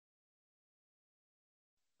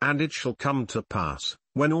And it shall come to pass,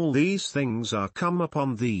 when all these things are come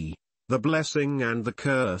upon thee, the blessing and the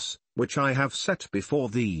curse, which I have set before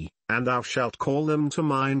thee, and thou shalt call them to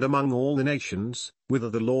mind among all the nations, whither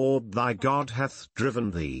the Lord thy God hath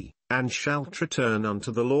driven thee, and shalt return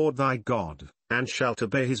unto the Lord thy God, and shalt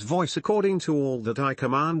obey his voice according to all that I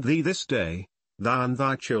command thee this day, thou and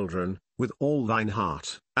thy children, with all thine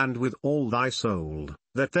heart, and with all thy soul,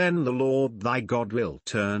 that then the Lord thy God will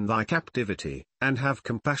turn thy captivity, and have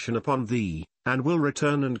compassion upon thee, and will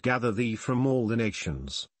return and gather thee from all the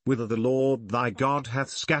nations, whither the Lord thy God hath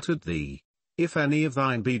scattered thee. If any of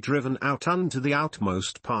thine be driven out unto the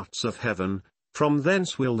outmost parts of heaven, from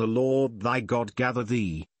thence will the Lord thy God gather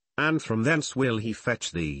thee, and from thence will he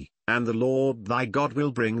fetch thee, and the Lord thy God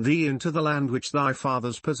will bring thee into the land which thy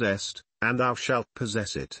fathers possessed, and thou shalt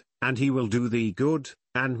possess it, and he will do thee good,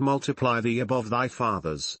 and multiply thee above thy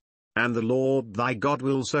fathers. And the Lord thy God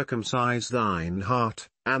will circumcise thine heart,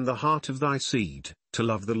 and the heart of thy seed, to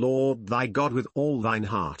love the Lord thy God with all thine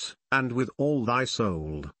heart, and with all thy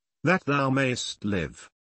soul, that thou mayest live.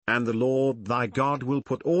 And the Lord thy God will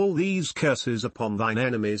put all these curses upon thine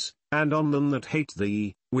enemies, and on them that hate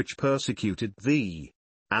thee, which persecuted thee.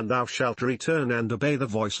 And thou shalt return and obey the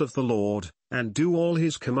voice of the Lord, and do all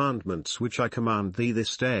his commandments which I command thee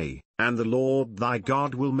this day, and the Lord thy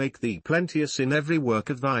God will make thee plenteous in every work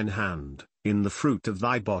of thine hand, in the fruit of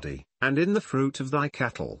thy body, and in the fruit of thy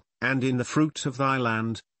cattle, and in the fruit of thy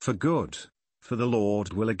land, for good. For the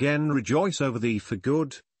Lord will again rejoice over thee for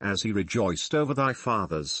good, as he rejoiced over thy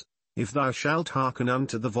fathers, if thou shalt hearken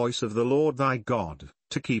unto the voice of the Lord thy God,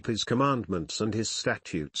 to keep his commandments and his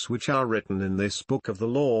statutes which are written in this book of the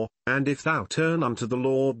law, and if thou turn unto the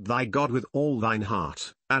Lord thy God with all thine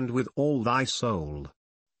heart, and with all thy soul.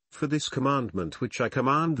 For this commandment which I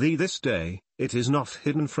command thee this day, it is not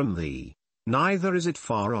hidden from thee, neither is it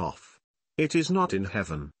far off. It is not in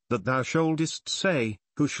heaven, that thou shouldest say,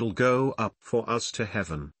 Who shall go up for us to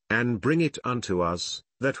heaven, and bring it unto us,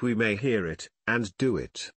 that we may hear it, and do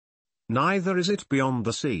it. Neither is it beyond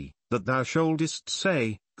the sea, that thou shouldest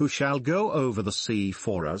say, Who shall go over the sea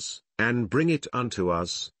for us, and bring it unto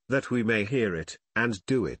us, that we may hear it, and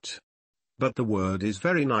do it. But the word is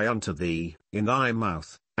very nigh unto thee, in thy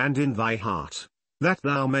mouth, and in thy heart, that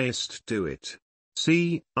thou mayest do it.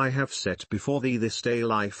 See, I have set before thee this day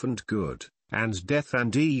life and good, and death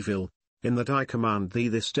and evil, in that I command thee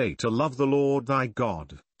this day to love the Lord thy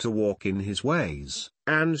God, to walk in his ways,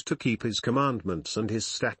 and to keep his commandments and his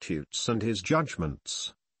statutes and his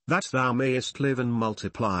judgments, that thou mayest live and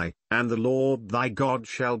multiply, and the Lord thy God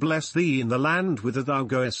shall bless thee in the land whither thou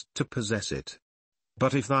goest to possess it.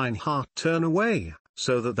 But if thine heart turn away,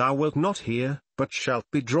 so that thou wilt not hear, but shalt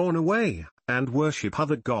be drawn away, and worship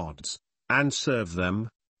other gods, and serve them,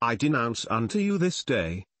 I denounce unto you this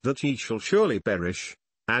day, that ye shall surely perish,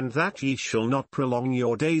 and that ye shall not prolong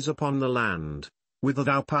your days upon the land, whither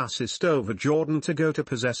thou passest over Jordan to go to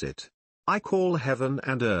possess it. I call heaven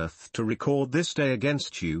and earth to record this day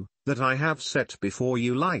against you, that I have set before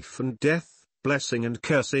you life and death, blessing and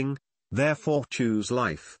cursing. Therefore choose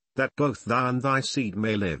life, that both thou and thy seed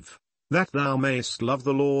may live, that thou mayest love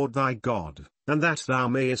the Lord thy God, and that thou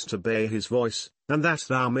mayest obey his voice, and that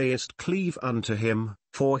thou mayest cleave unto him,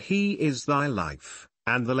 for he is thy life,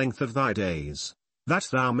 and the length of thy days, that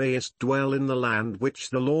thou mayest dwell in the land which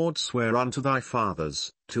the Lord sware unto thy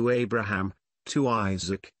fathers, to Abraham, to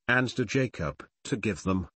Isaac, and to Jacob, to give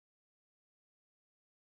them.